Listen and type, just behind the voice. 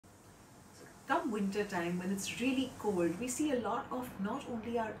come winter time when it's really cold, we see a lot of not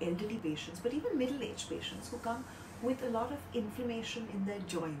only our elderly patients but even middle-aged patients who come with a lot of inflammation in their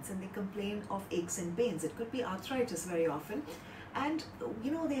joints, and they complain of aches and pains. It could be arthritis very often, and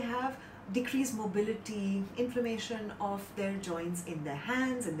they have decreased mobility, inflammation of their joints in their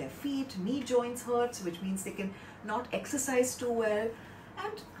hands and their feet, knee joints hurts, which means they can not exercise too well.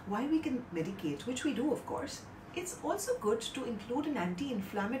 And while we can medicate, which we do of course, it's also good to include an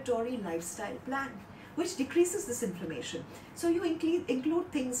anti-inflammatory lifestyle plan which decreases this inflammation. So you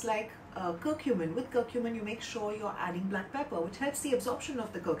include things like curcumin. With curcumin, you make sure you're adding black pepper, which helps the absorption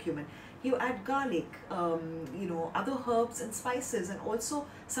of the curcumin. You add garlic, other herbs and spices, and also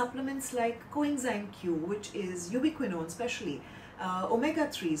supplements like coenzyme Q, which is Ubiquinole especially,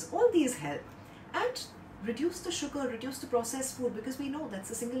 omega-3s. All these help. And reduce the sugar, reduce the processed food, because we know that's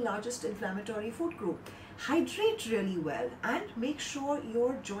the single largest inflammatory food group. Hydrate really well and make sure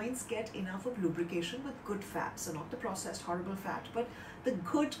your joints get enough of lubrication with good fats, so not the processed horrible fat, but the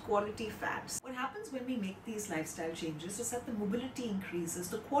good quality fats. What happens when we make these lifestyle changes is that the mobility increases,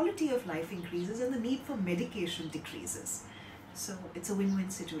 the quality of life increases, and the need for medication decreases. So it's a win-win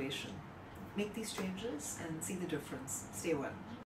situation. Make these changes and see the difference. Stay well.